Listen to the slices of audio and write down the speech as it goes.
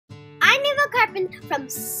Carpin from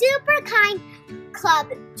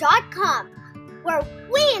SuperKindClub.com, where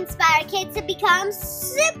we inspire kids to become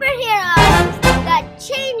superheroes that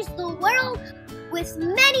change the world with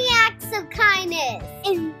many acts of kindness.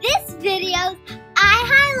 In this video, I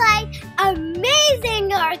highlight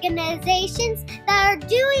amazing organizations that are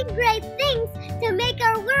doing great things to make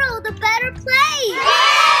our world a better place.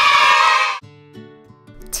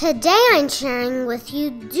 Today I'm sharing with you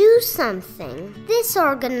Do Something. This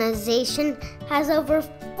organization has over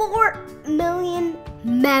 4 million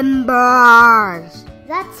members.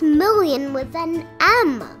 That's million with an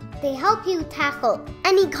M. They help you tackle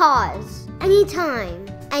any cause, anytime,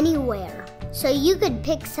 anywhere. So you could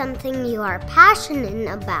pick something you are passionate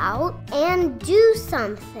about and do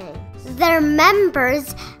something. Their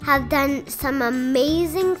members have done some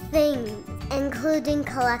amazing things, including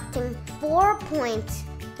collecting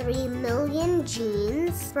 4.3 million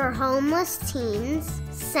jeans for homeless teens,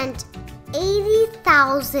 sent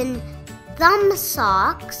 80,000 thumb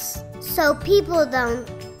socks so people don't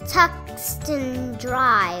text and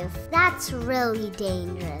drive. That's really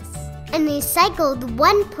dangerous. And they recycled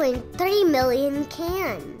 1.3 million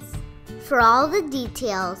cans. For all the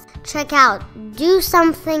details, check out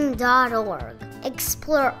DoSomething.org.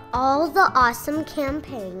 Explore all the awesome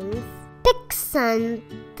campaigns. Pick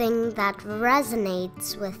something that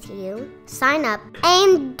resonates with you. Sign up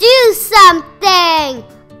and do something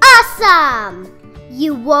awesome!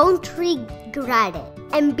 You won't regret it.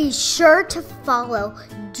 And be sure to follow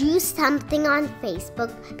Do Something on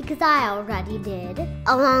Facebook, because I already did,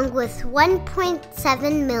 along with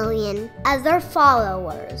 1.7 million other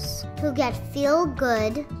followers who get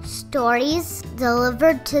feel-good stories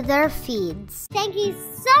delivered to their feeds. Thank you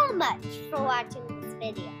so much for watching this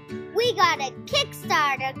video. We got a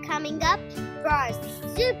Kickstarter coming up for our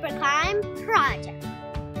Superkind project.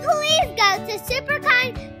 Please go to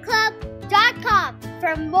SuperKindClub.com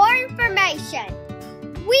for more information.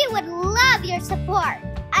 We would love your support.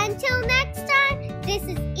 Until next time, this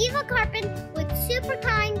is Eva Carpin with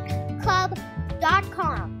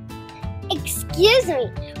SuperKindClub.com. Excuse me,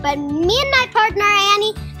 but me and my partner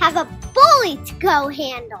Annie have a bully to go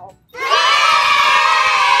handle.